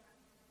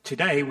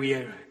Today we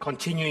are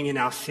continuing in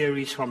our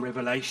series from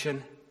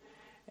Revelation,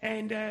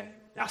 and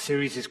our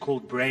series is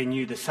called Brand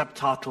New. The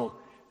subtitle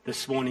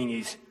this morning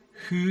is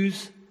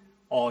Whose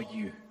Are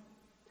You?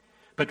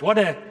 But what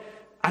an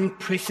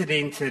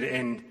unprecedented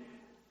and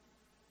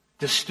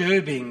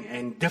disturbing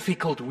and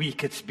difficult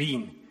week it's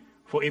been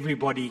for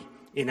everybody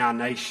in our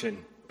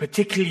nation,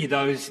 particularly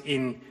those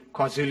in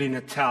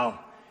KwaZulu-Natal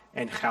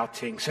and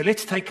Gauteng. So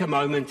let's take a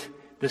moment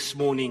this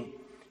morning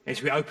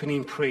as we open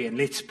in prayer, and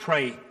let's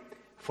pray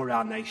for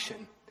our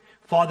nation.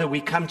 Father, we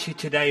come to you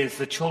today as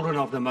the children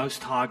of the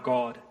Most High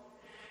God.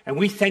 And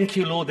we thank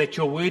you, Lord, that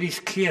your word is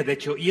clear,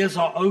 that your ears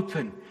are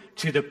open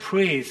to the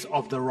prayers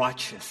of the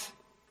righteous.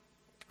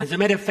 As a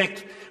matter of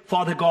fact,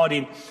 Father God,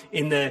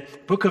 in the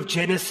book of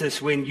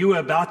Genesis, when you were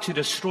about to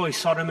destroy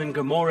Sodom and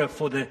Gomorrah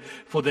for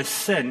the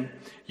sin,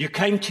 you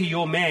came to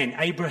your man,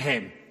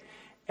 Abraham.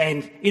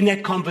 And in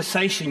that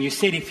conversation, you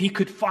said if he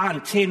could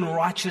find 10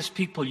 righteous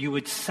people, you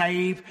would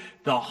save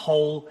the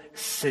whole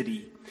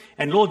city.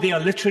 And Lord, there are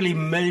literally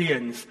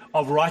millions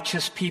of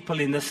righteous people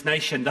in this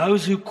nation,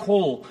 those who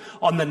call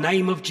on the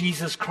name of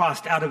Jesus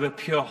Christ out of a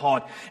pure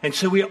heart. And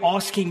so we're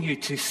asking you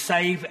to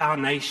save our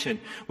nation.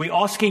 We're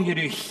asking you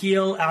to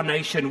heal our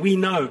nation. We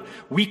know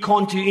we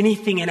can't do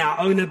anything in our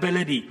own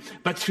ability,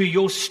 but through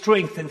your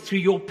strength and through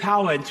your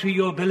power and through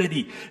your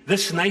ability,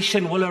 this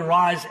nation will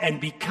arise and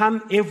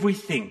become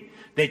everything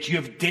that you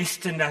have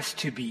destined us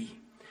to be.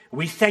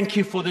 We thank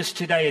you for this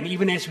today, and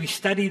even as we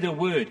study the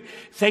word,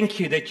 thank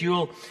you that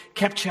you'll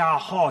capture our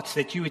hearts,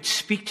 that you would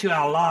speak to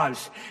our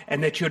lives,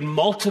 and that you would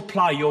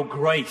multiply your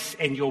grace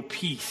and your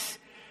peace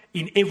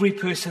in every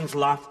person's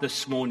life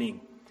this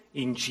morning,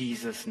 in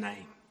Jesus'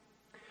 name.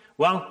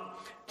 Well,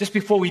 just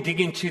before we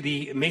dig into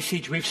the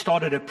message, we've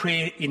started a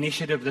prayer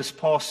initiative this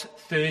past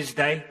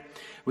Thursday.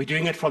 We're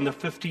doing it from the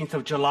 15th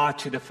of July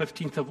to the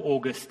 15th of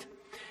August.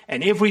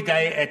 And every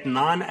day at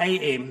 9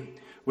 a.m.,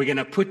 we're going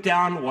to put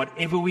down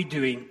whatever we're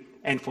doing,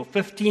 and for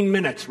 15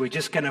 minutes, we're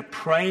just going to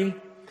pray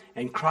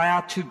and cry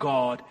out to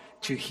God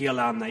to heal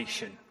our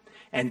nation.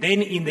 And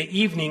then in the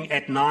evening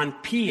at 9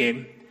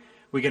 p.m.,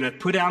 we're going to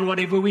put down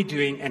whatever we're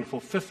doing, and for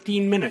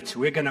 15 minutes,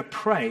 we're going to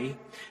pray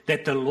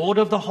that the Lord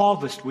of the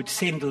harvest would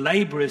send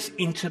laborers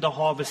into the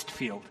harvest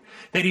field,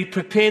 that he'd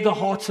prepare the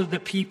hearts of the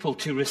people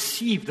to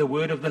receive the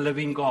word of the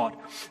living God,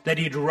 that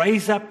he'd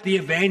raise up the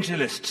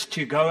evangelists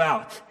to go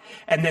out,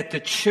 and that the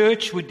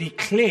church would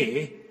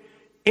declare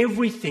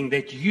everything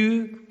that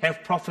you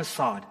have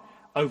prophesied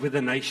over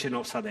the nation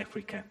of South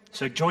Africa.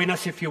 So join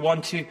us if you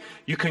want to.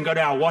 You can go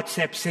to our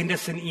WhatsApp, send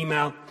us an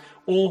email,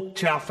 or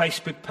to our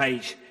Facebook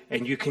page,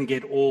 and you can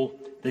get all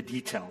the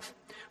details.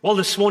 Well,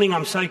 this morning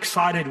I'm so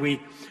excited.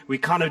 We're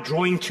kind of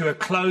drawing to a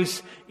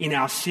close in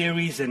our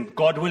series, and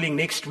God willing,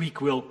 next week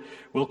we'll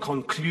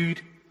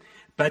conclude.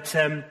 But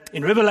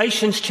in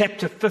Revelation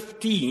chapter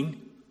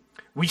 15,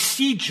 we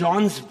see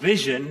John's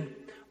vision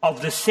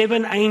of the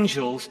 7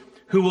 angels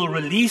who will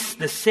release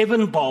the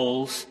 7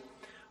 bowls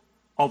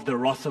of the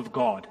wrath of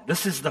God.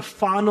 This is the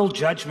final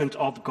judgment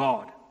of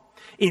God.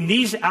 In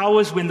these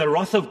hours when the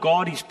wrath of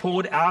God is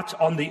poured out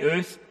on the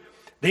earth,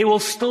 there will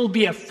still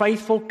be a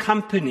faithful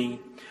company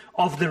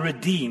of the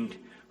redeemed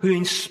who,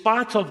 in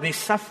spite of their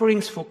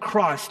sufferings for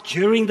Christ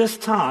during this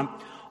time,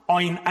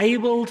 are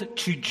enabled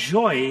to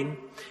join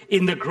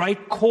in the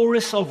great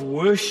chorus of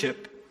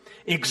worship,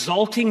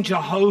 exalting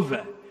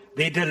Jehovah,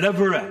 their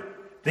deliverer,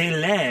 their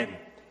Lamb,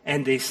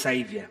 and their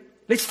Savior.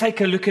 Let's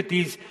take a look at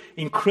these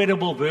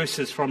incredible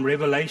verses from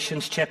Revelation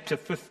chapter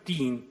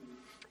 15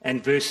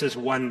 and verses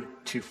 1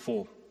 to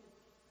 4.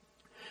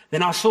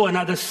 Then I saw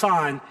another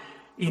sign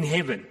in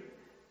heaven,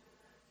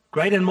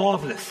 great and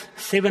marvelous,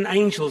 7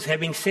 angels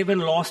having 7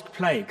 last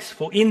plagues,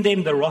 for in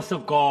them the wrath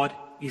of God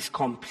is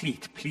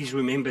complete. Please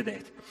remember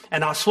that.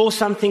 And I saw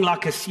something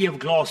like a sea of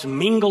glass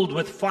mingled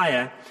with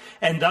fire,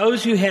 and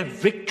those who have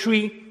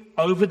victory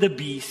over the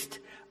beast,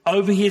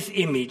 over his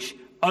image,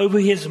 over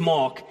his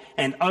mark,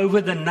 and over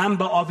the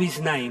number of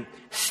his name,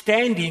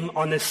 standing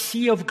on a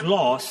sea of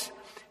glass,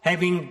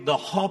 having the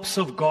harps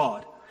of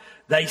God.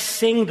 They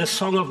sing the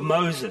song of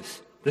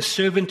Moses, the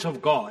servant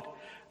of God,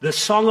 the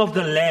song of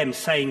the Lamb,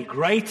 saying,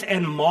 Great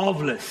and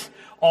marvelous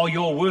are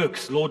your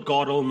works, Lord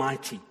God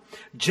Almighty.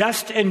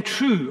 Just and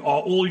true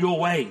are all your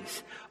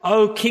ways,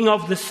 O King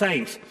of the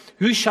saints.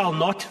 Who shall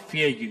not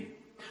fear you?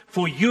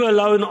 For you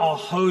alone are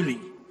holy.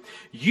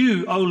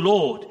 You, O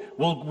Lord,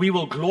 we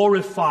will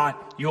glorify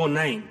your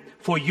name.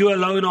 For you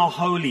alone are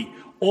holy.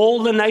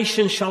 All the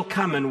nations shall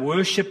come and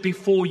worship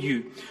before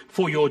you,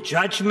 for your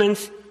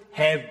judgments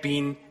have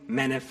been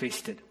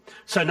manifested.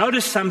 So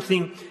notice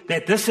something,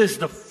 that this is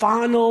the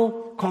final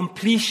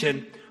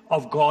completion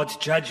of God's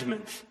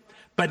judgments.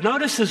 But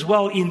notice as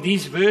well in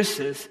these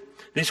verses,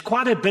 there's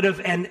quite a bit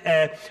of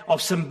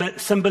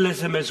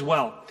symbolism as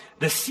well.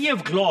 The sea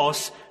of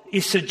glass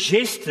is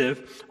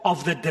suggestive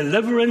of the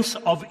deliverance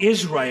of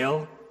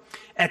Israel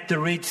at the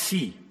Red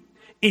Sea.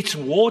 Its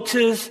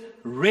waters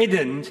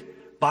reddened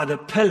by the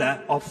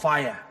pillar of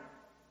fire.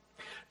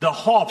 The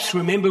harps,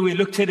 remember we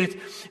looked at it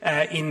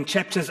in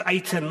chapters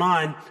 8 and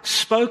 9,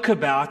 spoke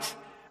about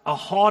a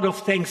heart of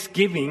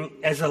thanksgiving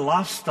as a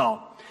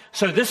lifestyle.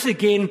 So this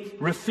again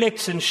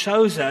reflects and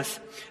shows us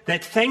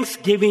that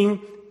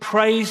thanksgiving,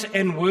 praise,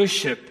 and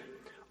worship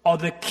are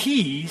the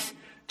keys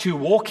to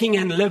walking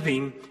and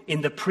living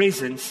in the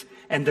presence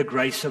and the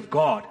grace of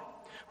God.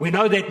 We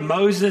know that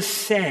Moses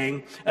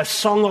sang a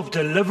song of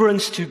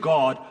deliverance to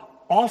God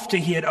after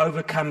he had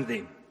overcome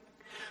them.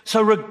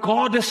 So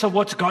regardless of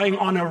what's going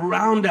on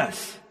around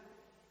us,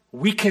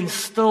 we can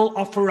still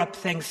offer up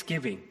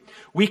thanksgiving.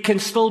 We can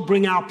still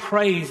bring our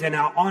praise and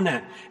our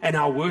honor and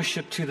our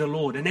worship to the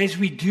Lord. And as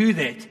we do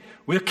that,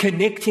 we're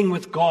connecting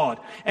with God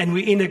and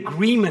we're in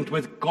agreement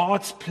with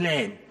God's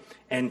plan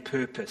and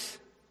purpose.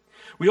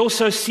 We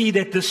also see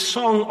that the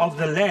song of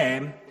the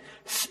Lamb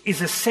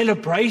is a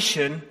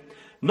celebration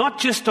not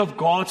just of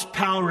God's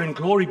power and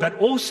glory, but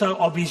also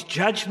of his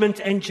judgment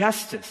and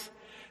justice.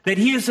 That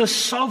he is a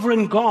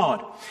sovereign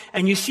God.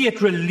 And you see,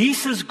 it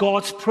releases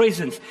God's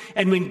presence.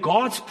 And when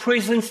God's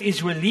presence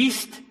is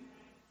released,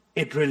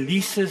 it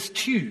releases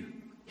too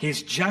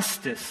his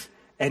justice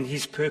and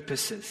his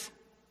purposes.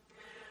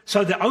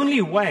 So the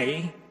only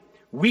way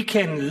we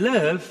can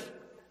live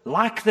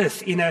like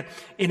this in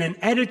an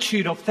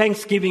attitude of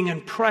thanksgiving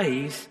and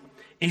praise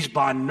is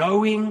by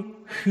knowing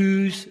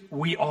whose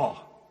we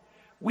are.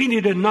 We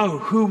need to know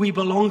who we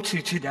belong to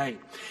today.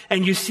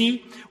 And you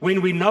see,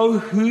 when we know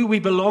who we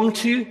belong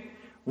to,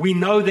 we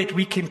know that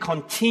we can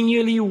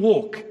continually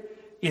walk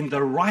in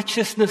the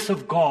righteousness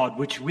of God,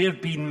 which we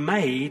have been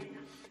made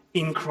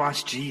in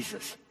Christ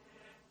Jesus.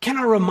 Can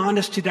I remind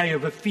us today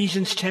of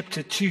Ephesians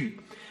chapter 2?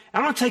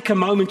 I want to take a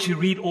moment to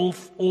read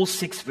all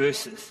 6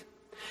 verses.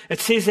 It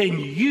says, "And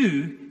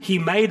you he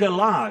made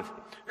alive,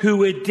 who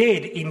were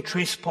dead in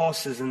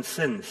trespasses and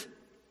sins,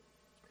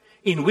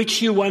 in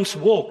which you once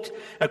walked,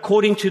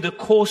 according to the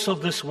course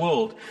of this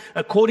world,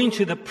 according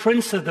to the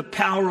prince of the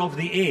power of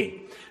the air,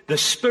 the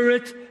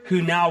spirit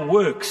who now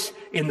works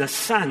in the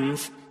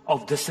sons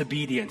of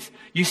disobedience."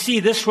 You see,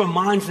 this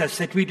reminds us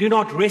that we do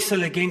not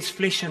wrestle against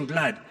flesh and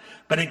blood,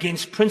 but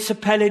against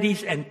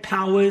principalities and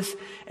powers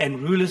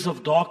and rulers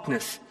of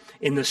darkness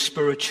in the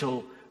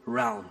spiritual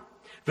realm.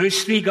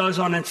 Verse 3 goes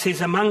on and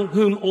says, "Among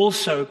whom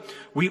also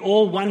we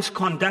all once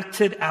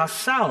conducted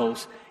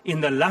ourselves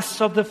in the lusts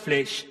of the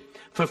flesh,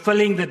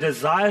 fulfilling the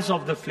desires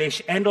of the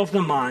flesh and of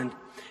the mind,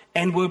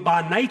 and were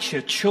by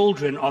nature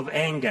children of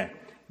anger,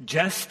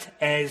 just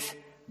as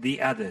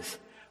the others.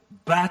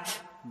 But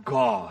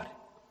God,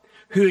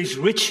 who is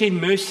rich in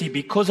mercy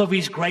because of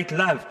his great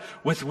love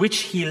with which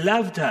he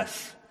loved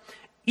us,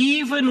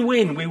 even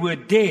when we were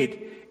dead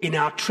in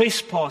our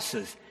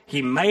trespasses,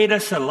 he made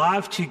us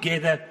alive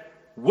together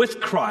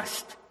with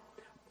Christ.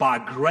 By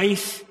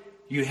grace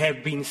you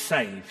have been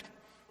saved,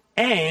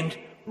 and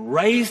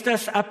raised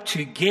us up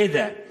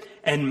together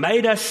and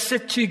made us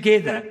sit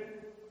together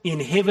in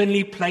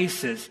heavenly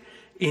places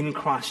in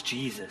Christ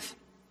Jesus."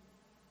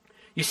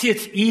 You see,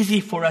 it's easy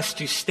for us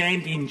to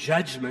stand in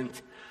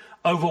judgment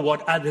over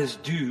what others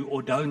do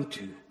or don't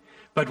do.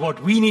 But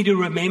what we need to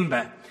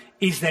remember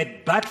is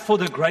that but for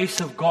the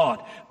grace of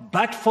God,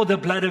 but for the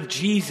blood of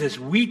Jesus,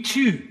 we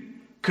too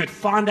could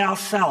find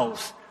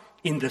ourselves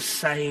in the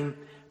same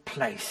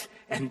place.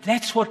 And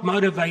that's what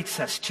motivates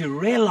us to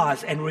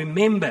realize and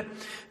remember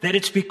that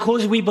it's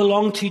because we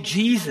belong to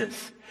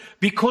Jesus,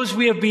 because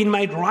we have been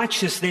made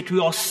righteous, that we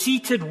are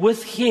seated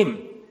with him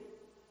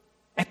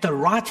at the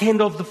right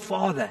hand of the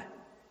Father.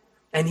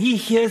 And he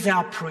hears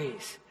our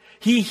prayers.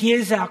 He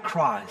hears our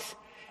cries.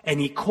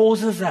 And he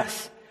causes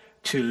us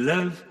to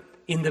live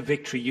in the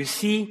victory. You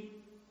see,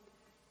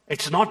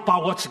 it's not by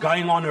what's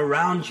going on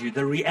around you.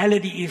 The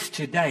reality is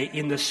today,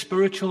 in the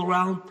spiritual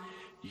realm,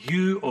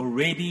 you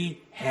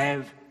already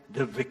have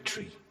the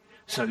victory.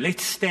 So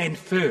let's stand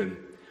firm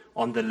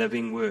on the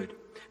living word.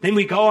 Then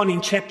we go on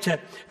in chapter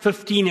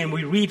 15 and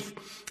we read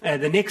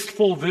the next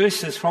 4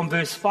 verses from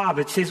verse 5.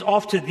 It says,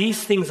 "After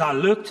these things I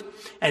looked,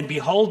 and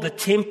behold, the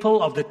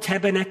temple of the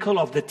tabernacle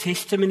of the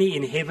testimony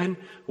in heaven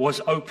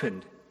was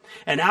opened.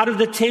 And out of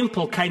the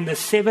temple came the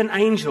 7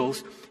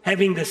 angels,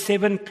 having the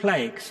 7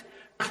 plagues,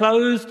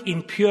 clothed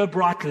in pure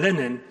bright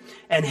linen,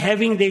 and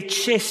having their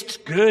chests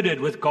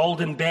girded with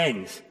golden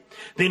bands.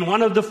 Then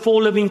one of the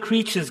 4 living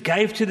creatures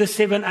gave to the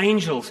 7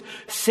 angels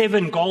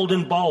 7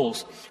 golden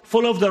bowls,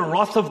 full of the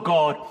wrath of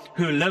God,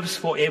 who lives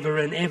forever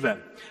and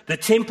ever. The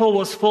temple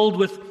was filled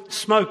with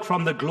smoke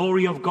from the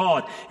glory of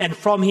God and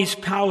from his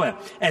power,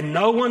 and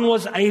no one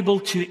was able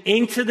to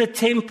enter the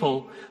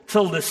temple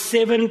till the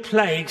 7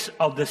 plagues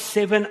of the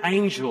 7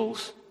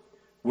 angels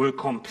were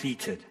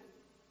completed."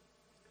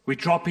 We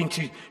drop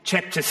into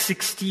chapter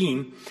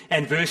 16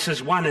 and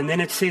verses 1, and then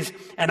it says,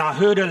 "And I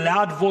heard a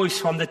loud voice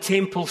from the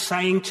temple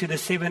saying to the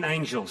 7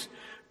 angels,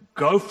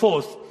 'Go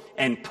forth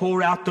and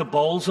pour out the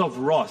bowls of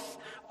wrath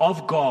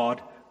of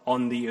God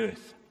on the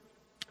earth.'"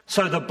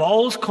 So the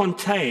bowls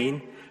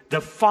contain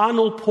the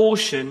final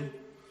portion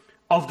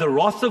of the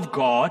wrath of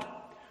God,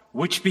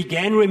 which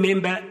began,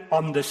 remember,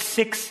 on the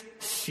 6th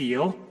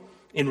seal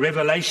in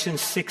Revelation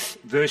 6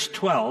 verse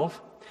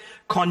 12,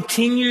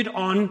 continued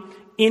on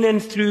in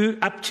and through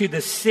up to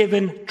the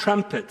 7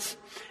 trumpets.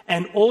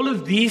 And all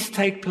of these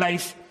take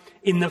place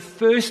in the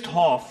first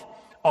half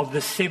of the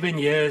 7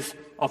 years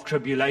of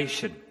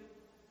tribulation.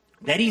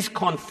 That is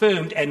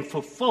confirmed and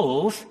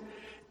fulfills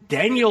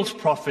Daniel's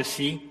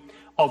prophecy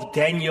of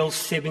Daniel's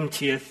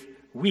 70th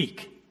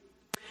week.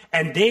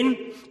 And then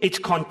it's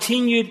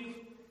continued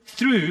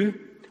through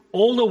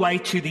all the way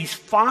to these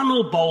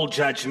final bowl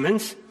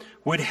judgments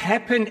would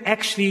happen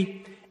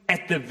actually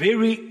at the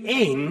very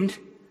end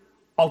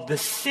of the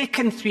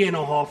second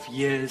 3.5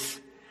 years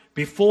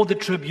before the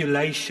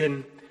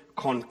tribulation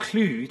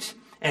concludes.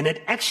 And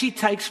it actually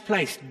takes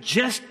place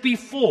just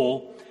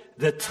before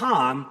the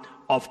time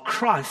of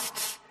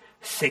Christ's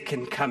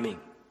second coming.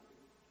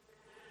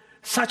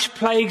 Such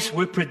plagues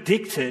were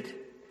predicted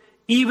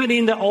even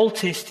in the Old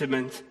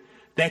Testament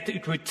that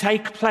it would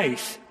take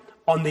place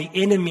on the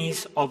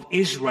enemies of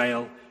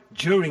Israel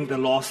during the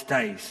last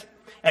days.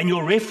 And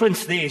your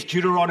reference there is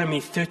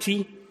Deuteronomy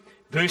 30,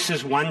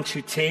 verses 1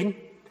 to 10,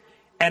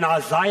 and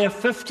Isaiah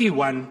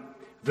 51,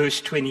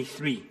 verse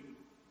 23.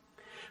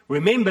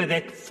 Remember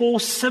that 4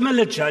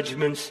 similar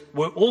judgments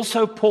were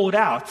also poured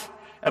out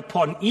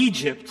upon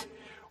Egypt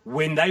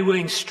when they were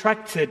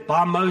instructed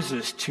by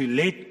Moses to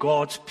let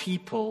God's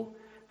people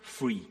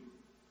free.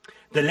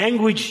 The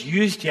language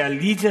used here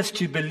leads us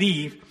to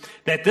believe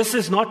that this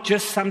is not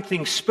just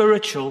something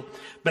spiritual,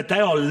 but they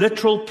are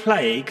literal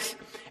plagues,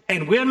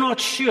 and we're not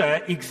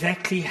sure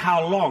exactly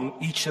how long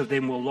each of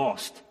them will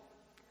last.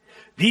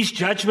 These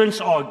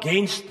judgments are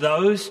against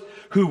those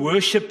who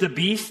worship the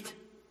beast,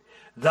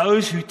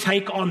 those who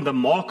take on the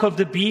mark of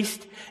the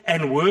beast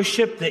and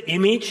worship the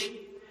image.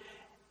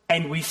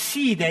 And we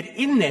see that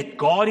in that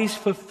God is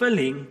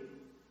fulfilling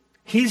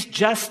his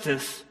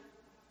justice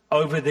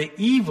over the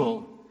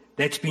evil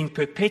that's been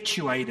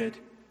perpetuated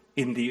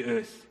in the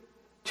earth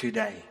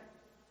today.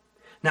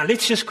 Now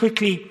let's just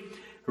quickly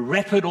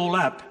wrap it all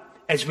up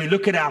as we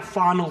look at our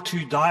final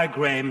 2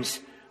 diagrams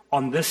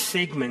on this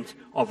segment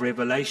of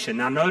Revelation.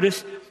 Now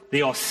notice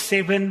there are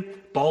 7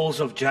 bowls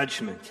of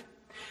judgment.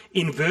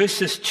 In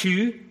verses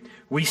 2,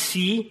 we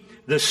see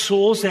the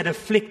sores that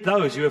afflict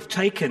those who have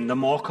taken the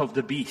mark of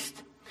the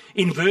beast.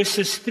 In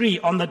verses 3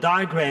 on the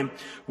diagram,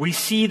 we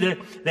see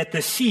that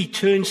the sea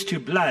turns to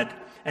blood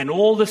and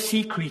all the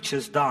sea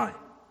creatures die.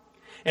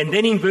 And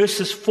then in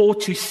verses 4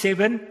 to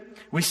 7,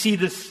 we see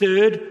the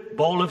 3rd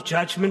bowl of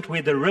judgment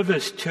where the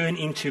rivers turn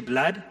into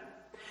blood.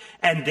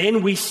 And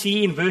then we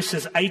see in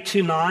verses 8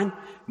 to 9,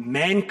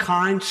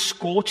 mankind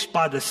scorched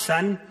by the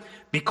sun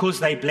because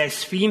they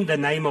blaspheme the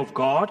name of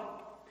God.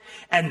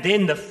 And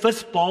then the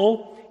 5th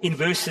bowl in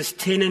verses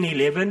 10 and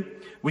 11,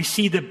 we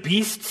see the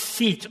beast's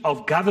seat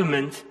of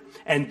government,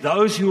 and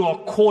those who are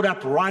caught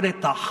up right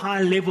at the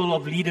high level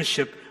of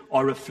leadership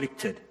are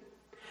afflicted.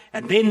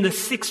 And then the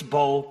 6th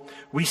bowl,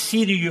 we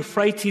see the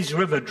Euphrates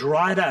River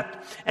dried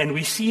up, and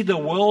we see the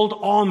world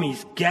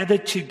armies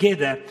gathered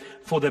together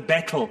for the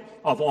battle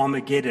of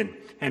Armageddon.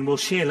 And we'll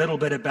share a little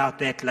bit about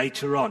that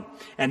later on.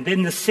 And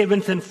then the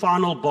 7th and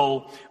final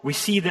bowl, we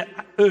see the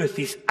earth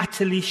is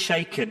utterly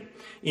shaken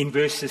in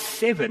verses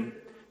 7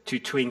 to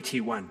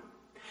 21.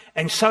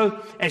 And so,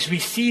 as we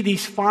see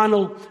these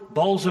final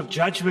bowls of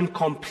judgment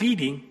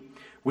completing,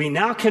 we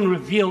now can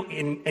reveal,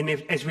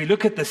 as we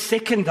look at the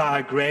 2nd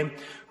diagram,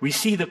 we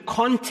see the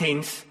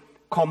contents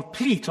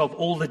complete of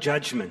all the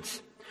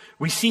judgments.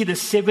 We see the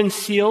 7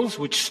 seals,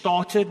 which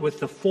started with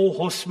the 4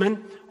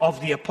 horsemen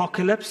of the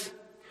apocalypse.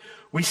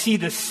 We see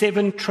the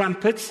 7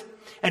 trumpets.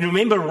 And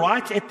remember,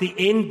 right at the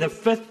end, the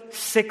 5th,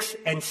 6th,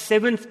 and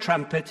 7th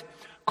trumpet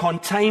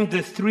contained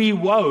the 3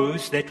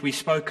 woes that we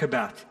spoke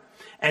about.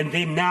 And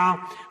then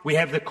now we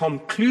have the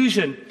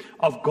conclusion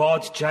of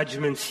God's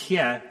judgments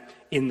here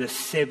in the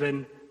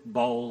 7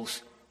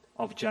 bowls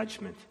of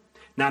judgment.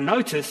 Now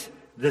notice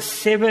the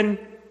 7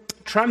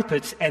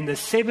 trumpets and the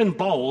 7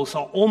 bowls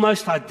are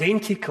almost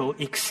identical,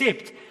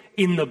 except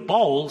in the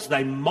bowls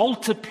they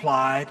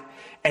multiplied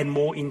and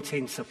more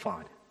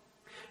intensified.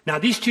 Now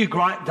these 2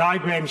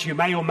 diagrams, you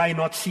may or may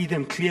not see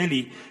them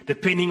clearly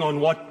depending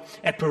on what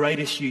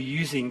apparatus you're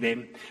using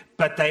them,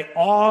 but they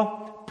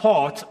are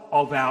part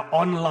of our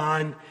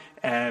online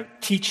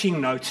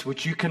teaching notes,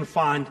 which you can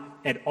find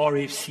at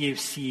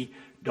rfcfc.com,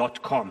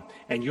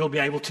 and you'll be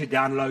able to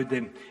download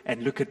them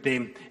and look at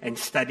them and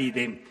study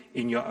them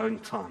in your own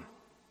time.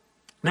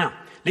 Now,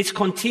 let's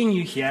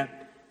continue here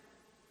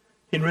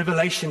in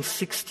Revelation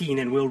 16,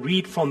 and we'll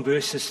read from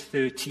verses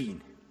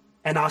 13.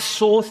 And I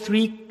saw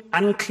 3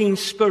 unclean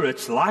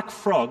spirits like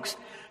frogs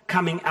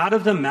coming out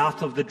of the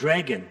mouth of the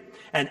dragon,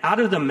 and out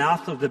of the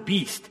mouth of the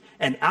beast,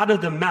 and out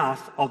of the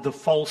mouth of the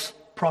false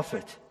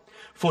prophet.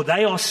 For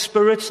they are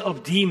spirits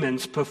of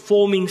demons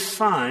performing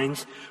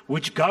signs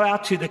which go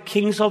out to the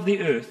kings of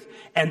the earth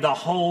and the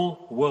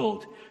whole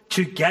world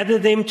to gather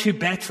them to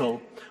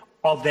battle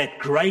of that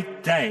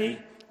great day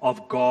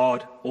of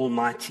God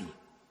Almighty.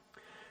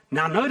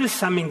 Now notice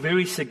something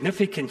very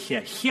significant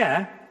here.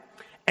 Here,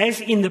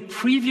 as in the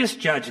previous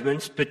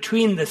judgments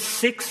between the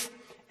 6th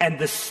and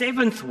the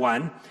 7th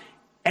one,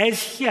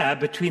 as here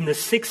between the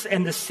 6th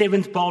and the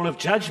 7th bowl of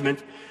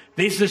judgment,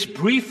 there's this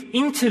brief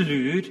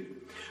interlude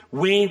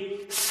where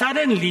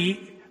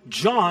suddenly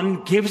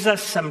John gives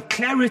us some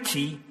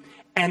clarity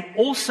and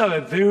also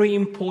a very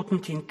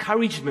important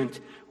encouragement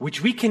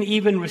which we can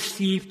even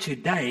receive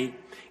today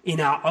in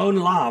our own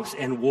lives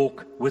and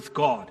walk with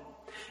God.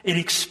 It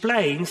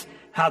explains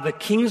how the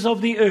kings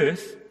of the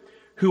earth,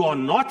 who are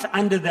not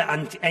under the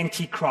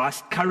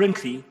Antichrist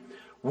currently,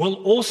 will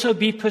also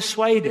be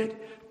persuaded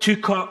to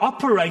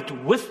cooperate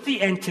with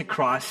the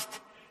Antichrist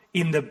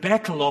in the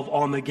battle of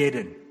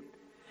Armageddon.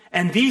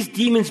 And these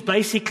demons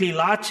basically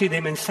lie to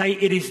them and say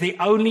it is the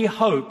only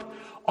hope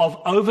of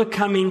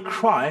overcoming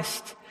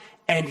Christ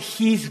and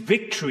his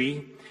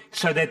victory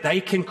so that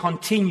they can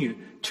continue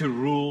to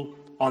rule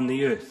on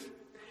the earth.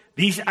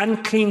 These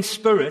unclean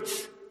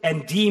spirits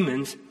and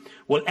demons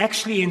will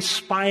actually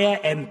inspire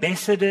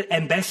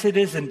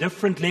ambassadors and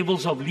different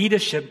levels of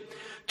leadership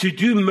to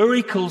do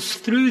miracles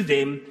through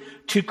them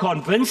to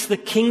convince the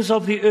kings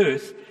of the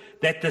earth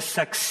that the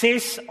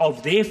success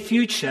of their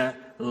future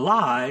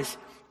lies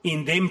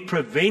in them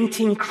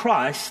preventing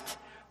Christ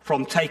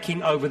from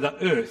taking over the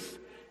earth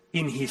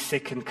in his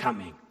second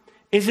coming.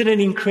 Isn't it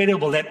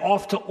incredible that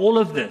after all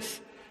of this,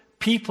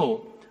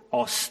 people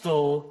are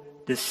still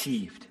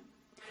deceived?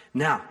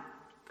 Now,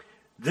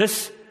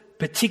 this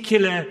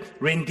particular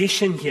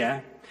rendition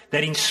here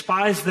that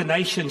inspires the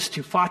nations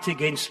to fight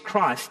against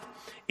Christ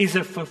is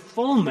a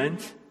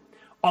fulfillment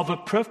of a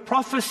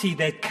prophecy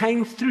that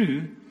came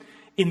through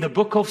in the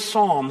book of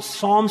Psalms,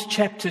 Psalms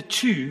chapter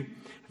 2,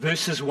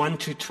 verses 1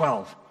 to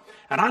 12.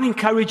 And I'd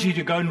encourage you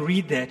to go and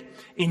read that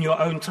in your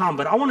own time.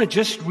 But I want to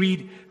just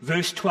read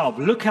verse 12.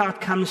 Look how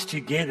it comes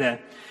together,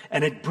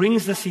 and it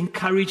brings this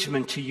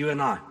encouragement to you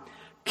and I.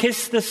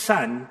 Kiss the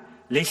Son,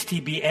 lest he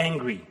be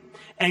angry,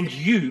 and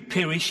you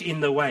perish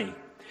in the way.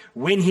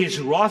 When his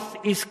wrath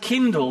is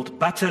kindled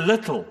but a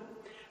little,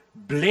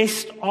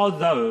 blessed are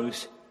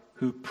those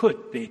who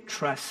put their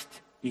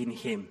trust in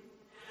him.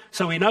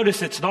 So we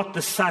notice it's not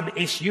the Son,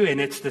 S-U-N,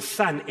 it's the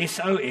Son,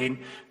 S-O-N,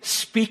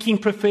 speaking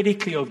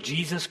prophetically of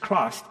Jesus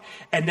Christ.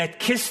 And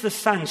that kiss the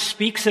Son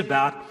speaks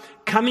about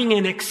coming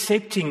and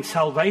accepting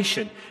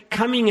salvation,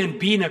 coming and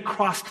being a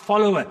Christ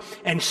follower,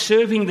 and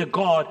serving the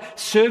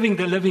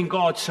living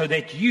God, so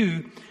that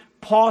you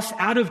pass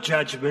out of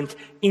judgment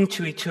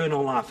into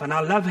eternal life. And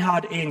I love how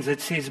it ends.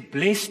 It says,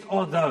 blessed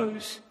are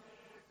those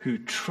who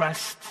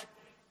trust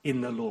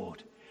in the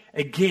Lord.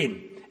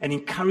 Again, an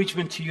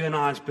encouragement to you and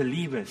I as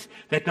believers,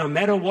 that no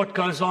matter what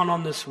goes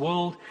on this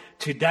world,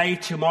 today,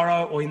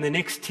 tomorrow, or in the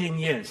next 10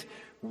 years,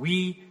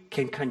 we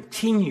can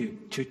continue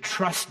to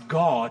trust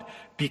God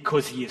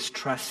because he is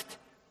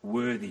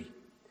trustworthy.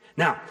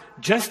 Now,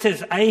 just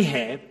as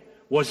Ahab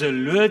was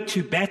allured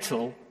to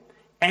battle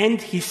and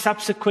his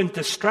subsequent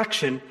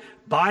destruction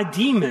by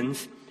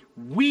demons,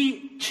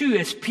 we too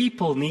as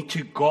people need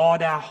to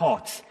guard our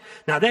hearts.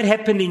 Now that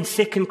happened in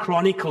 2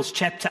 Chronicles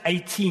chapter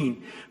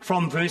 18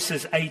 from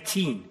verses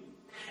 18.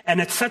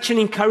 And it's such an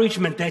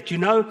encouragement that,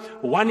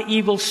 one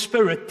evil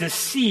spirit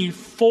deceived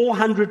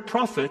 400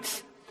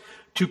 prophets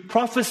to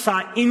prophesy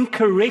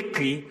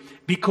incorrectly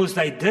because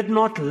they did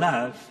not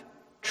love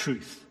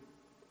truth.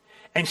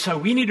 And so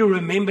we need to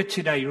remember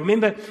today,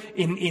 remember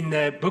in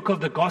the book of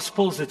the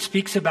Gospels, it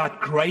speaks about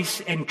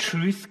grace and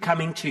truth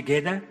coming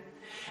together.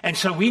 And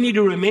so we need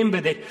to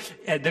remember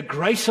that the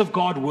grace of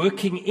God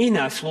working in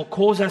us will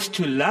cause us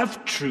to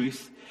love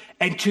truth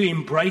and to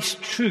embrace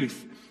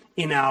truth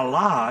in our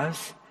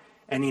lives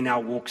and in our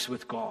walks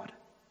with God.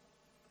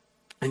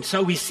 And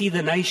so we see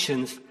the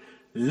nations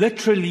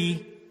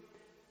literally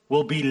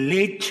will be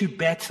led to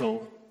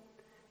battle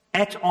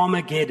at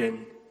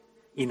Armageddon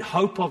in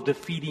hope of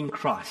defeating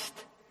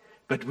Christ.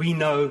 But we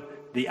know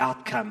the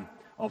outcome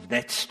of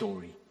that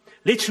story.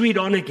 Let's read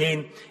on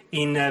again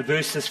in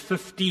verses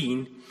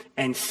 15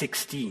 and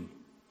 16.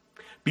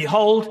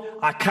 Behold,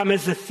 I come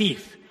as a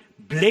thief.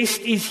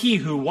 Blessed is he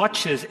who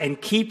watches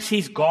and keeps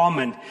his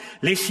garment,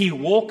 lest he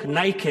walk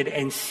naked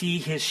and see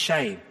his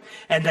shame.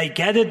 And they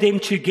gathered them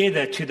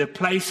together to the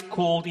place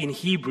called in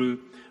Hebrew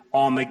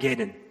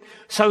Armageddon.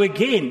 So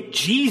again,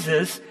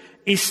 Jesus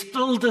is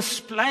still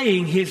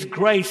displaying his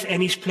grace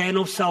and his plan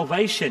of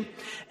salvation.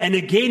 And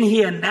again,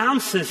 he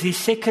announces his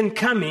second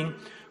coming,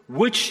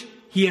 which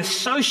he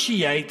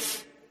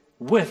associates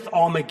with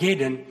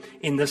Armageddon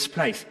in this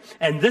place.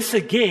 And this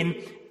again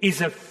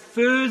is a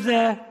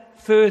further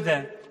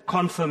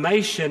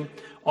confirmation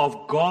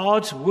of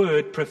God's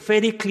word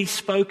prophetically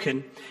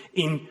spoken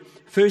in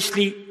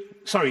firstly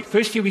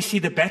we see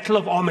the battle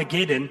of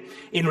Armageddon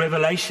in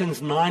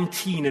Revelations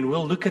 19, and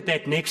we'll look at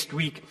that next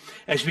week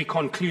as we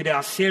conclude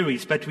our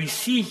series. But we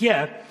see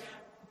here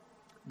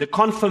the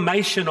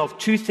confirmation of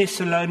 2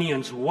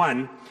 Thessalonians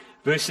 1,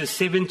 verses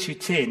 7 to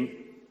 10,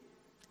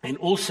 and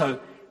also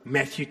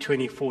Matthew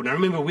 24. Now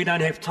remember, we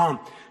don't have time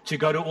to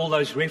go to all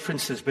those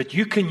references, but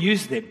you can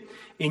use them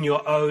in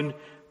your own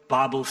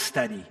Bible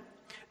study.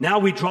 Now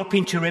we drop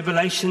into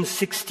Revelation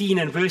 16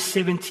 and verse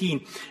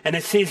 17, and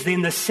it says,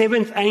 Then the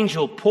seventh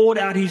angel poured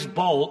out his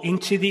bowl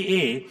into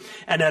the air,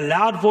 and a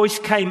loud voice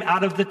came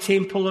out of the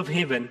temple of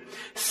heaven,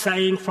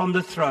 saying from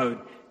the throne,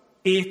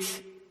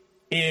 It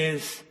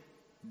is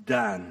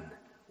done.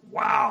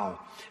 Wow.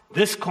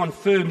 This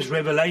confirms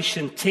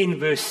Revelation 10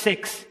 verse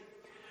 6,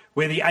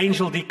 where the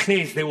angel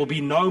declares there will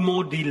be no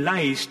more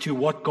delays to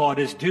what God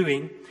is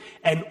doing.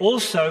 And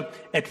also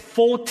it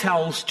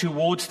foretells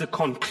towards the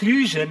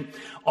conclusion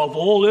of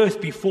all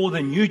earth before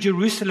the New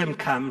Jerusalem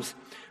comes,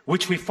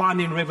 which we find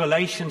in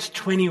Revelations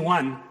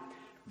 21,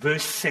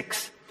 verse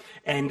 6.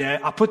 And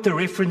I put the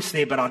reference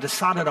there, but I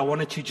decided I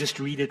wanted to just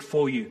read it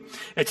for you.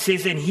 It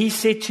says, "And he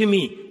said to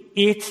me,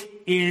 it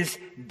is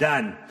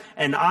done.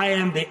 And I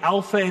am the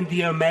Alpha and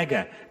the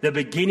Omega, the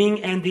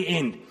beginning and the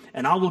end.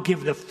 And I will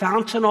give the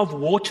fountain of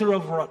water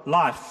of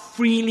life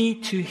freely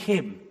to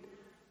him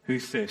who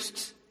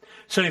thirsts."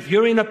 So if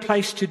you're in a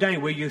place today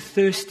where you're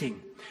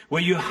thirsting,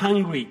 where you're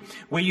hungry,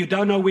 where you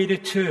don't know where to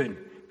turn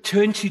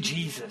to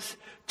Jesus.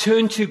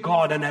 Turn to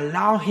God and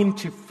allow him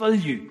to fill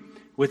you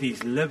with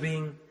his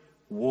living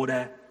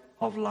water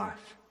of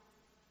life.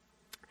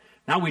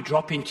 Now we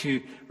drop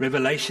into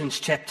Revelations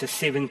chapter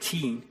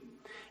 17.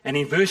 And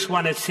in verse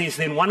 1 it says,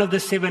 "Then one of the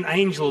 7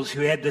 angels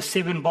who had the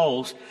 7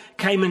 bowls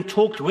came and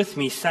talked with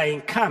me,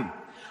 saying, 'Come,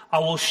 I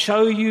will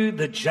show you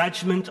the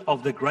judgment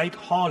of the great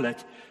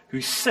harlot who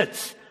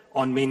sits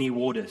on many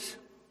waters.'"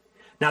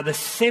 Now the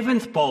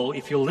 7th bowl,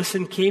 if you'll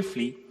listen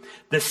carefully,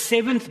 the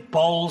 7th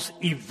bowl's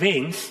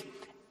events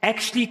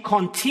actually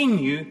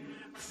continue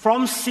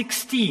from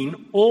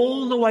 16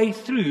 all the way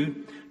through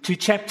to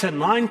chapter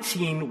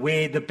 19,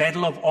 where the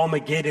Battle of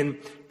Armageddon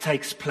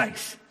takes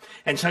place.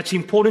 And so it's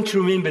important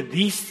to remember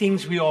these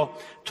things we are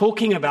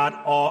talking about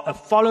are a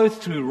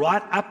follow-through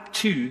right up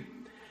to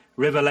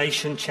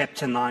Revelation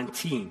chapter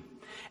 19.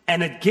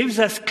 And it gives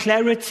us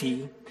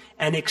clarity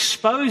and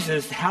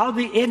exposes how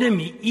the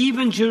enemy,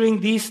 even during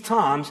these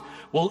times,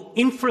 will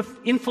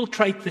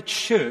infiltrate the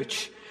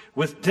church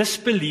with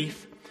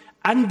disbelief,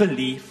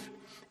 unbelief,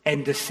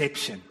 and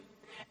deception.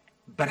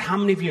 But how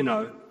many of you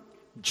know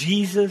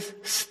Jesus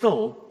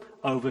still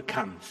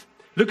overcomes?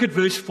 Look at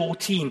verse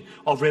 14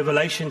 of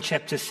Revelation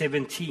chapter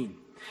 17.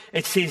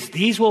 It says,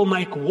 "These will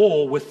make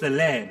war with the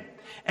Lamb,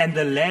 and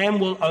the Lamb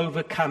will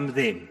overcome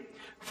them.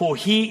 For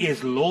he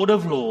is Lord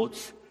of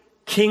lords,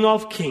 King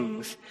of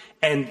kings,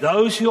 and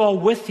those who are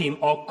with him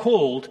are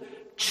called,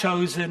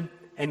 chosen,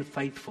 and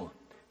faithful."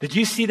 Did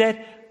you see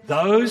that?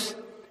 Those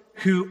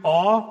who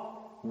are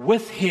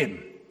with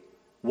him.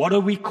 What are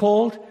we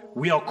called?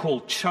 We are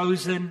called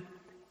chosen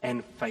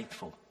and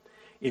faithful.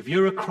 If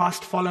you're a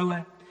Christ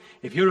follower,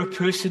 if you're a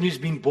person who's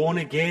been born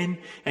again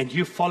and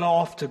you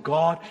follow after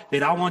God,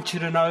 then I want you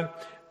to know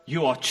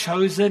you are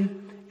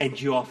chosen and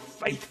you are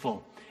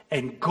faithful.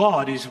 And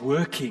God is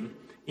working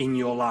in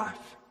your life.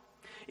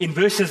 In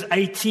verses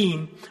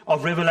 18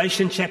 of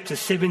Revelation chapter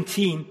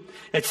 17,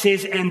 it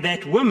says, "And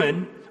that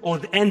woman,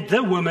 and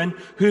the woman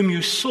whom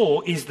you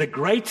saw is the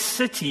great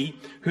city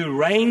who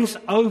reigns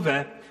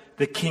over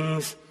the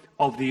kings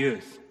of the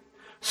earth."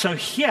 So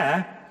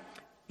here,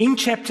 in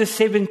chapter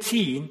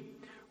 17,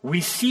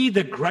 we see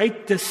the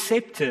great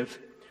deceptive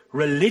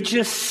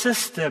religious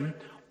system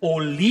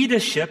or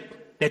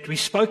leadership that we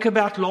spoke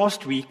about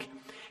last week,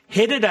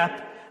 headed up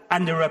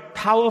under a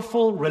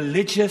powerful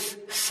religious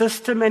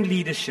system and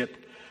leadership,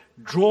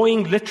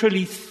 drawing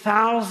literally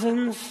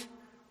thousands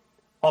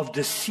of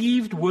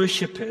deceived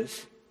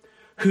worshippers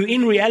who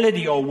in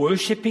reality are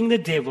worshipping the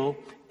devil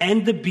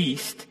and the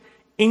beast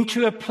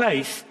into a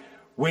place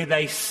where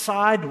they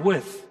side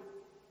with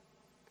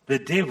the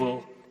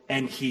devil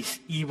and his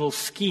evil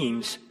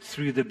schemes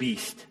through the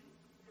beast.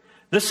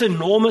 This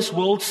enormous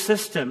world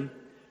system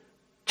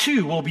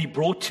too will be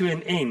brought to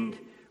an end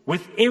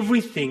with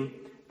everything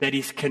that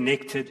is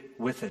connected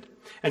with it.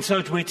 And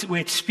so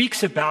where it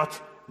speaks about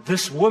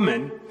this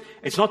woman,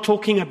 it's not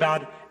talking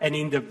about an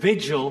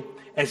individual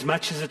as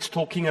much as it's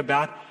talking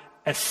about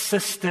a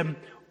system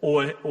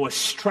or a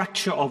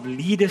structure of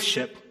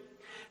leadership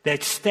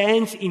that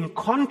stands in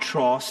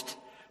contrast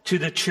to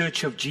the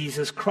Church of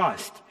Jesus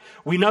Christ.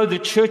 We know the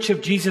Church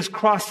of Jesus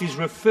Christ is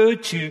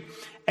referred to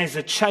as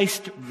a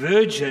chaste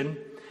virgin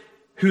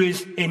who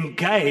is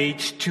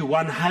engaged to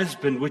one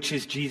husband, which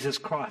is Jesus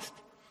Christ.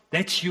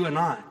 That's you and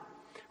I.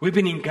 We've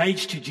been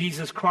engaged to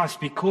Jesus Christ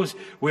because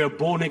we are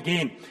born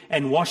again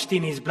and washed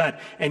in his blood.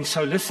 And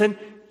so listen,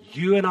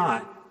 you and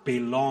I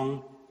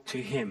belong to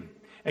him.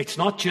 It's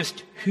not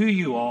just who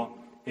you are,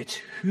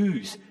 it's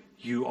whose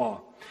you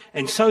are.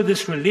 And so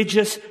this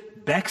religious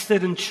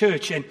backslidden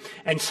church,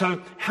 and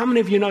so how many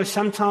of you know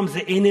sometimes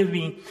the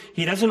enemy,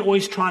 he doesn't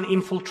always try and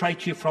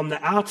infiltrate you from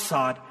the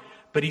outside,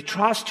 but he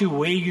tries to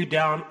wear you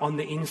down on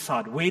the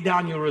inside, wear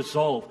down your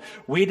resolve,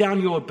 wear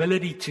down your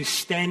ability to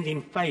stand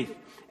in faith,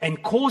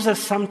 and cause us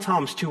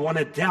sometimes to want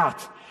to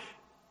doubt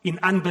in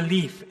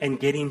unbelief and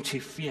get into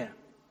fear.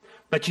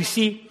 But you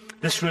see,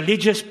 this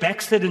religious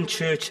backslidden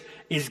church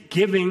is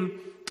giving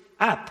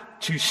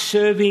up to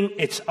serving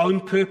its own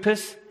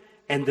purpose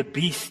and the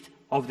beast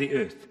of the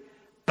earth.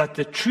 But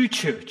the true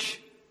church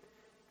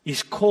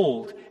is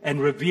called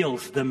and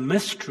reveals the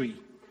mystery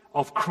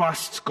of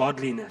Christ's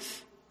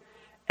godliness.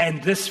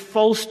 And this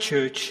false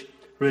church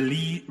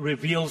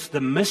reveals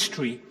the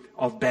mystery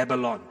of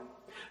Babylon.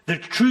 The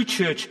true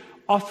church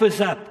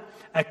offers up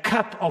a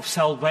cup of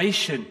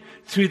salvation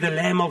through the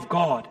Lamb of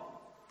God.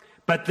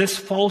 But this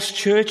false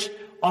church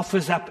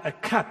offers up a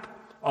cup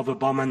of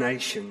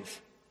abominations.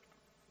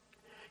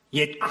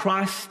 Yet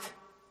Christ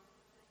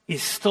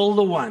is still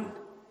the one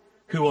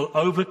who will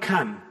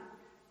overcome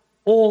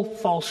all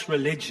false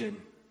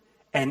religion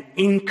and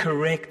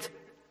incorrect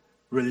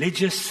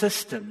religious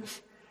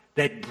systems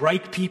that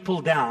break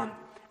people down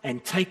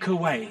and take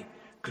away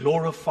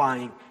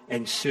glorifying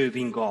and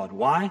serving God.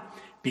 Why?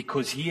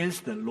 Because he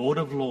is the Lord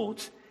of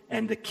Lords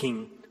and the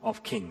King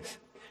of Kings.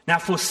 Now,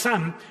 for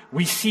some,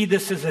 we see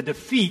this as a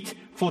defeat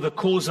for the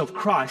cause of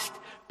Christ,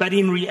 but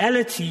in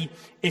reality,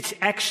 it's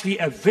actually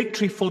a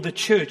victory for the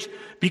church,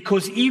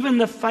 because even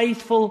the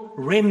faithful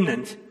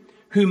remnant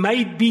who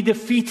may be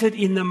defeated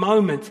in the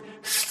moment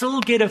still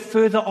get a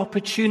further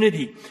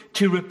opportunity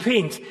to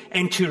repent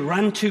and to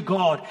run to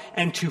God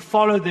and to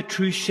follow the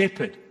true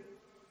shepherd.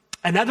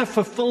 Another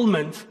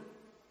fulfillment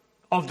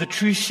of the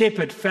true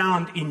shepherd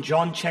found in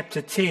John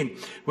chapter 10,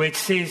 where it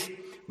says,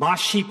 "My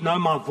sheep know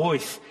my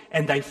voice,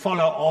 and they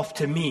follow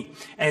after me."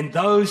 And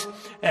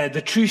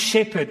the true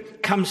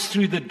shepherd comes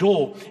through the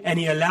door, and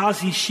he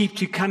allows his sheep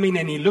to come in,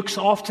 and he looks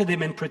after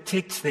them and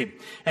protects them.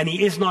 And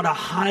he is not a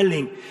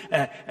hireling,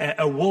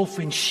 a wolf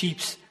in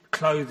sheep's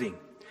clothing.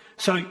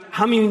 So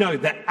how many know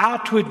the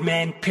outward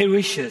man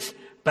perishes,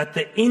 but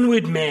the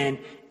inward man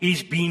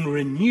is being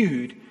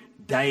renewed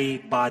day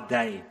by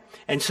day?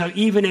 And so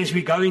even as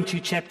we go into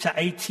chapter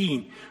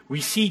 18,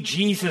 we see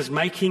Jesus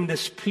making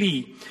this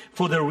plea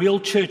for the real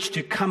church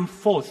to come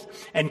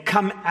forth and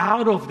come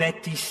out of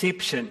that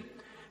deception,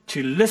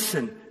 to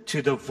listen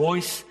to the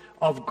voice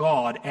of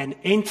God and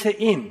enter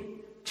in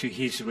to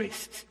his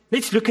rest.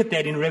 Let's look at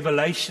that in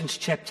Revelation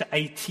chapter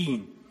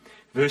 18,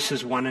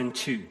 verses 1 and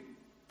 2.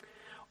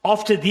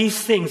 "After these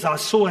things I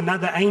saw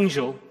another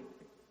angel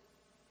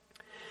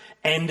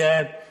and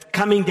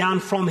coming down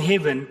from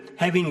heaven,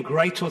 having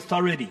great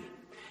authority.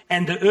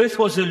 And the earth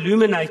was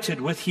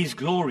illuminated with his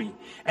glory.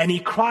 And he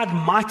cried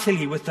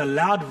mightily with a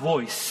loud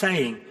voice,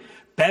 saying,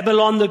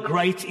 Babylon the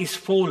Great is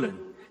fallen,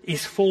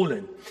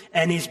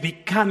 and is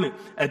become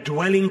a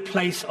dwelling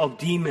place of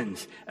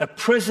demons, a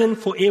prison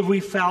for every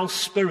foul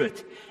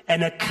spirit,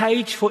 and a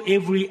cage for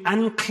every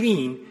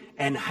unclean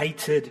and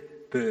hated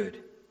bird."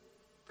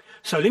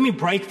 So let me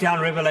break down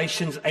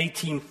Revelation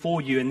 18 for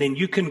you, and then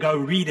you can go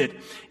read it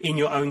in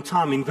your own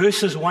time. In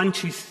verses 1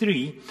 to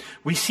 3,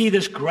 we see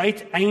this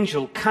great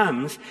angel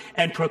comes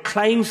and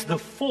proclaims the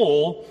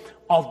fall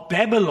of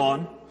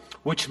Babylon,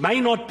 which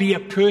may not be a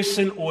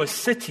person or a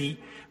city,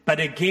 but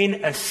again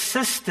a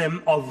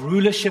system of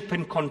rulership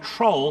and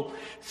control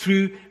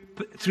through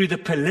the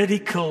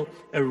political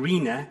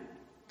arena.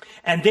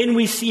 And then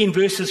we see in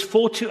verses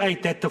 4 to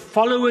 8 that the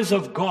followers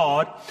of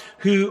God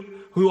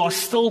who are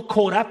still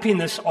caught up in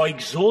this are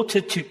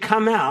exhorted to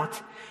come out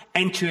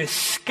and to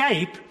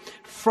escape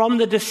from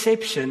the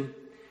deception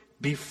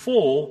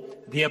before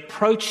the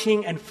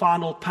approaching and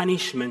final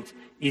punishment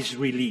is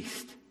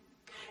released.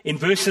 In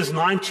verses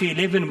 9 to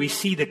 11, we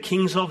see the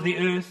kings of the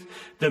earth,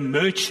 the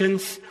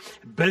merchants,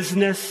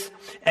 business,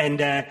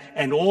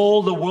 and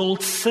all the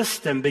world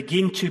system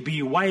begin to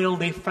bewail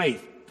their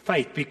faith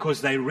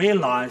because they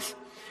realize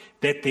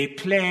that their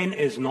plan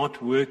is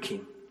not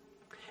working.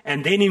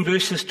 And then in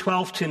verses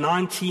 12 to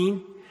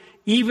 19,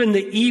 even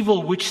the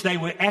evil which they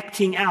were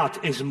acting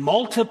out is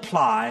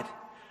multiplied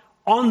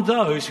on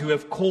those who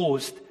have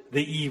caused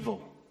the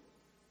evil.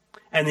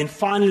 And then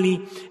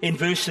finally, in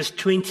verses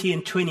 20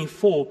 and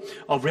 24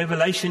 of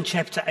Revelation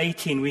chapter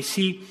 18, we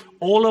see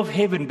all of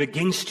heaven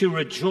begins to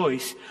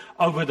rejoice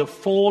over the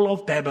fall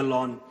of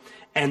Babylon,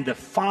 and the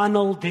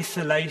final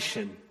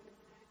desolation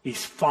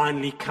is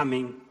finally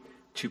coming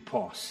to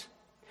pass.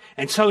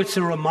 And so it's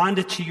a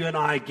reminder to you and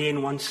I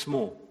again once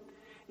more.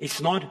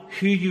 It's not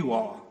who you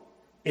are,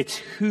 it's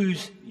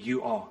whose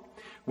you are.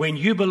 When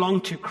you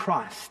belong to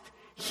Christ,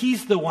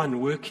 he's the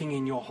one working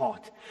in your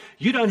heart.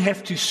 You don't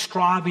have to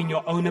strive in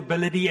your own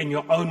ability and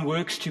your own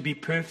works to be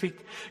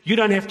perfect. You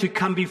don't have to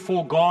come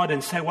before God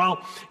and say,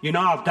 well,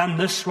 I've done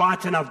this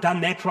right and I've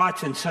done that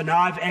right, and so now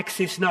I have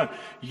access. No,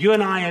 you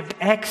and I have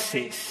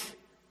access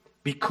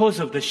because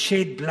of the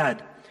shed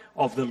blood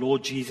of the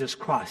Lord Jesus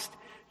Christ.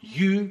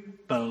 You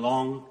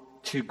belong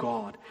to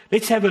God.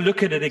 Let's have a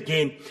look at it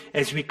again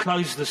as we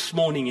close this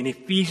morning in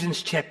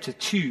Ephesians chapter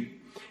 2.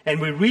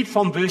 And we read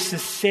from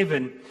verses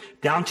 7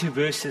 down to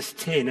verses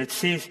 10. It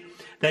says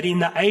that in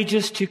the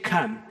ages to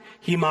come,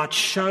 he might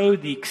show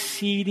the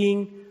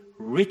exceeding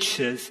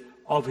riches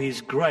of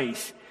his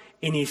grace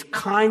in his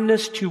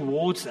kindness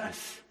towards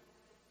us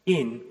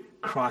in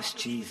Christ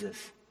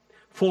Jesus.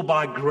 For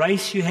by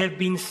grace you have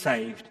been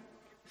saved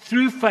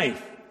through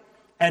faith,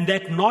 and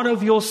that not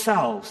of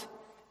yourselves,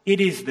 it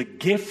is the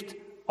gift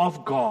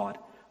of God,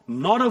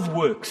 not of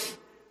works,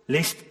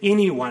 lest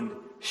anyone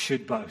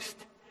should boast.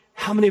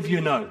 How many of you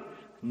know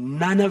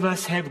none of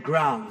us have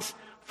grounds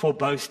for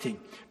boasting,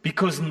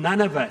 because none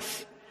of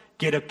us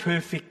get a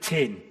perfect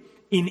 10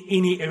 in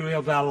any area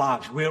of our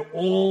lives? We're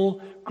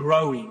all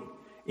growing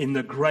in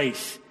the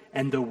grace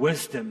and the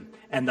wisdom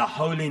and the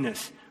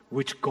holiness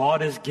which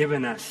God has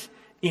given us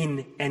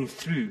in and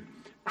through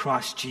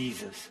Christ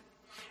Jesus.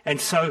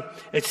 And so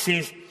it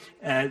says,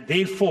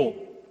 therefore,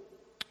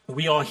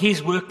 We are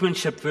his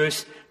workmanship,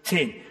 verse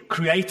 10,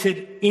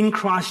 created in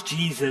Christ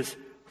Jesus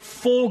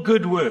for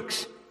good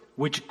works,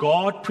 which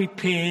God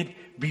prepared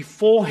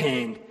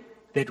beforehand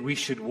that we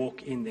should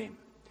walk in them.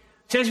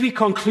 So as we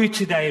conclude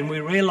today and we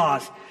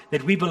realize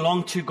that we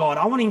belong to God,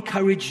 I want to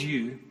encourage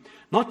you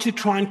not to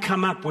try and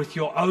come up with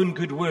your own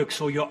good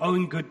works or your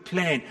own good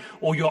plan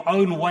or your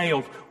own way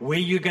of where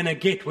you're going to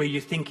get where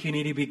you think you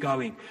need to be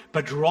going,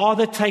 but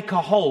rather take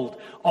a hold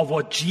of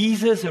what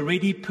Jesus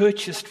already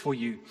purchased for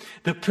you,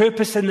 the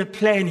purpose and the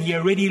plan he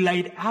already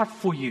laid out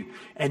for you,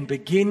 and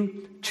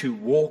begin to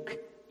walk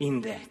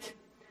in that.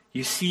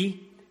 You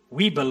see,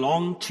 we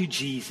belong to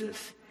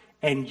Jesus,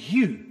 and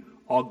you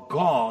are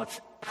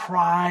God's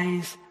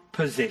prized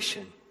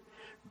possession.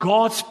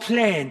 God's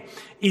plan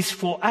is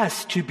for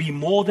us to be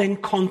more than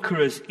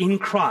conquerors in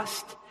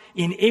Christ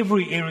in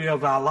every area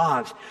of our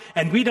lives.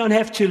 And we don't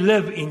have to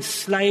live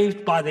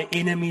enslaved by the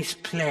enemy's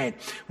plan.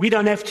 We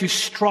don't have to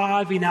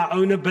strive in our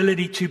own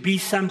ability to be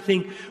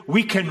something.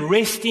 We can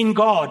rest in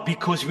God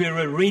because we're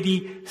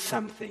already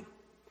something.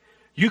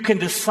 You can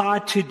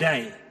decide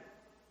today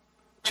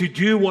to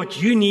do what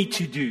you need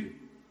to do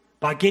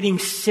by getting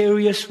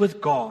serious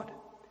with God.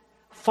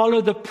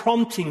 Follow the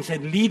promptings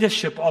and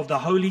leadership of the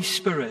Holy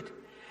Spirit,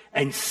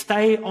 and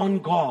stay on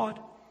God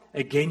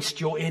against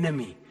your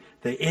enemy,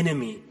 the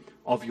enemy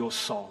of your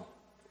soul.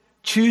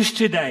 Choose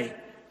today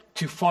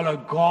to follow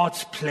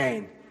God's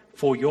plan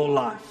for your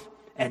life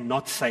and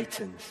not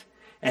Satan's.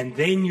 And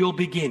then you'll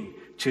begin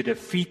to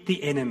defeat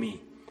the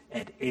enemy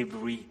at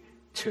every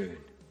turn.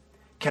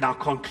 Can I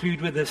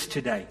conclude with this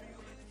today?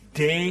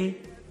 Dare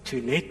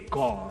to let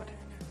God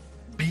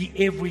be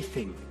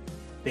everything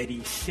that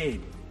he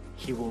said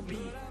he will be,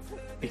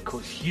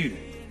 because you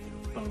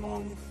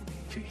belong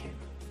to him.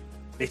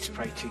 Let's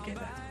pray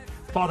together.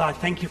 Father, I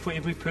thank you for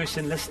every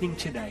person listening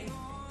today.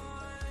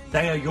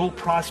 They are your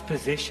prized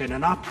possession,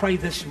 and I pray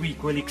this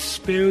week we'll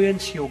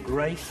experience your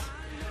grace,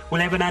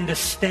 we'll have an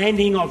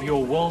understanding of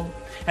your will,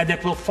 and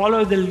that we'll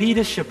follow the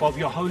leadership of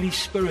your Holy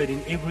Spirit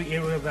in every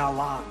area of our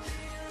lives.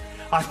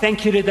 I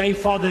thank you today,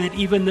 Father, that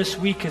even this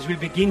week as we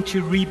begin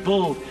to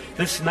rebuild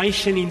this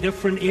nation in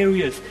different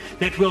areas,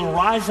 that we'll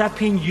rise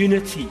up in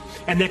unity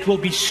and that we'll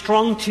be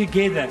strong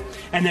together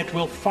and that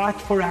we'll fight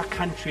for our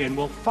country and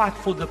we'll fight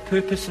for the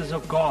purposes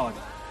of God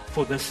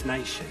for this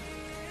nation.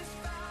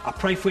 I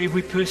pray for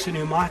every person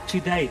who might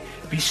today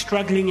be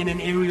struggling in an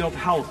area of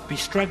health, be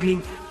struggling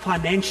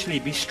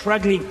financially, be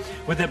struggling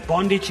with a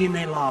bondage in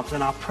their lives.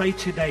 And I pray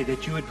today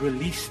that you would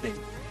release them,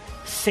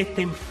 set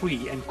them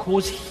free, and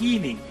cause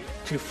healing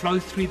to flow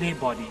through their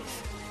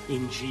bodies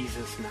in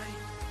Jesus' name.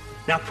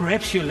 Now,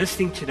 perhaps you're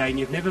listening today and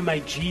you've never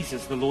made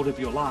Jesus the Lord of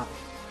your life.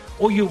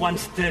 Or you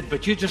once did,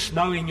 but you just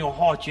know in your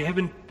heart you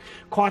haven't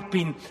quite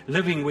been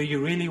living where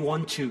you really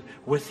want to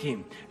with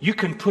him. You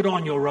can put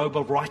on your robe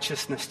of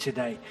righteousness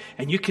today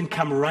and you can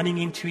come running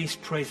into his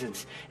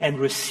presence and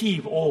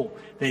receive all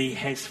that he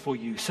has for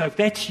you. So if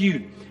that's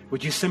you,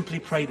 would you simply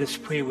pray this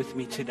prayer with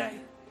me today?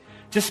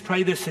 Just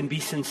pray this and be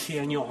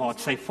sincere in your heart.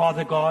 Say,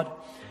 Father God,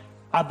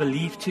 I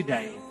believe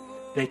today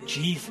that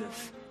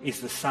Jesus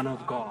is the Son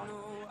of God,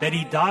 that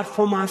he died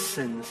for my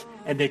sins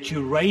and that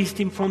you raised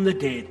him from the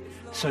dead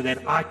so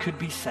that I could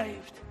be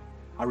saved.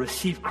 I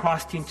receive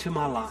Christ into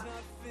my life,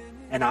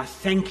 and I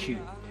thank you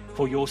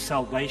for your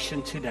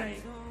salvation today.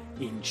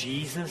 In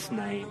Jesus'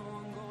 name,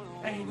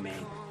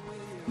 amen.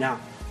 Now,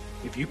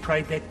 if you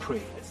prayed that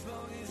prayer,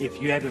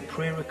 if you have a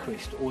prayer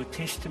request or a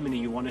testimony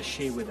you want to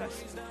share with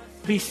us,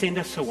 please send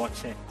us a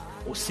WhatsApp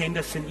or send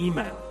us an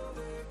email.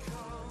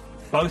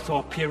 Both are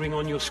appearing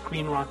on your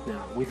screen right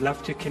now. We'd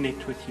love to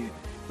connect with you.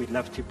 We'd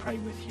love to pray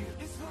with you.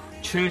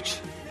 Church,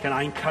 can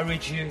I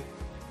encourage you?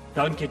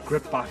 Don't get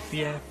gripped by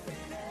fear.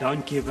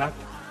 Don't give up.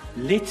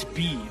 Let's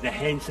be the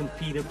hands and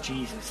feet of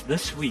Jesus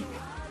this week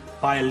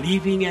by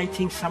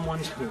alleviating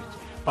someone's hurt,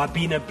 by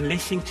being a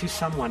blessing to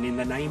someone in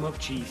the name of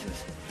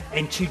Jesus.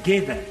 And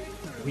together,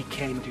 we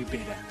can do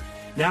better.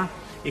 Now,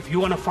 if you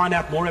want to find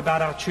out more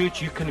about our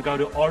church, you can go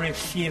to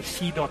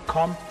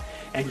rfcfc.com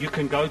and you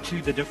can go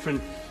to the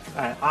different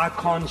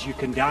icons. You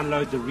can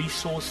download the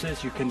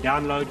resources. You can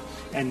download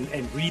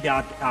and read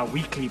out our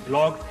weekly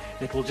blog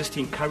that will just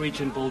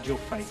encourage and build your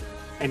faith.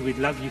 And we'd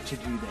love you to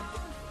do that.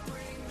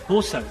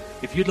 Also,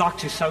 if you'd like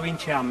to sow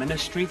into our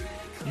ministry,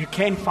 you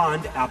can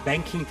find our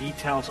banking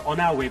details on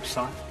our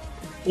website,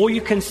 or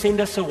you can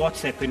send us a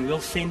WhatsApp and we'll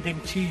send them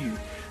to you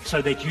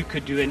so that you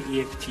could do an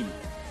EFT.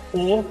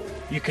 Or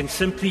you can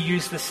simply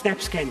use the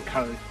SnapScan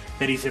code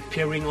that is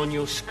appearing on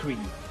your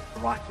screen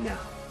right now.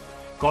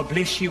 God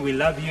bless you, we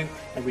love you,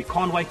 and we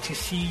can't wait to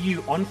see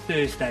you on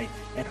Thursday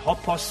at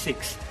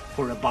 6:30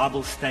 for a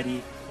Bible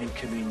study and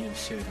communion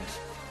service.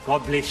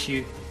 God bless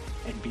you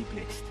and be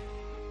blessed.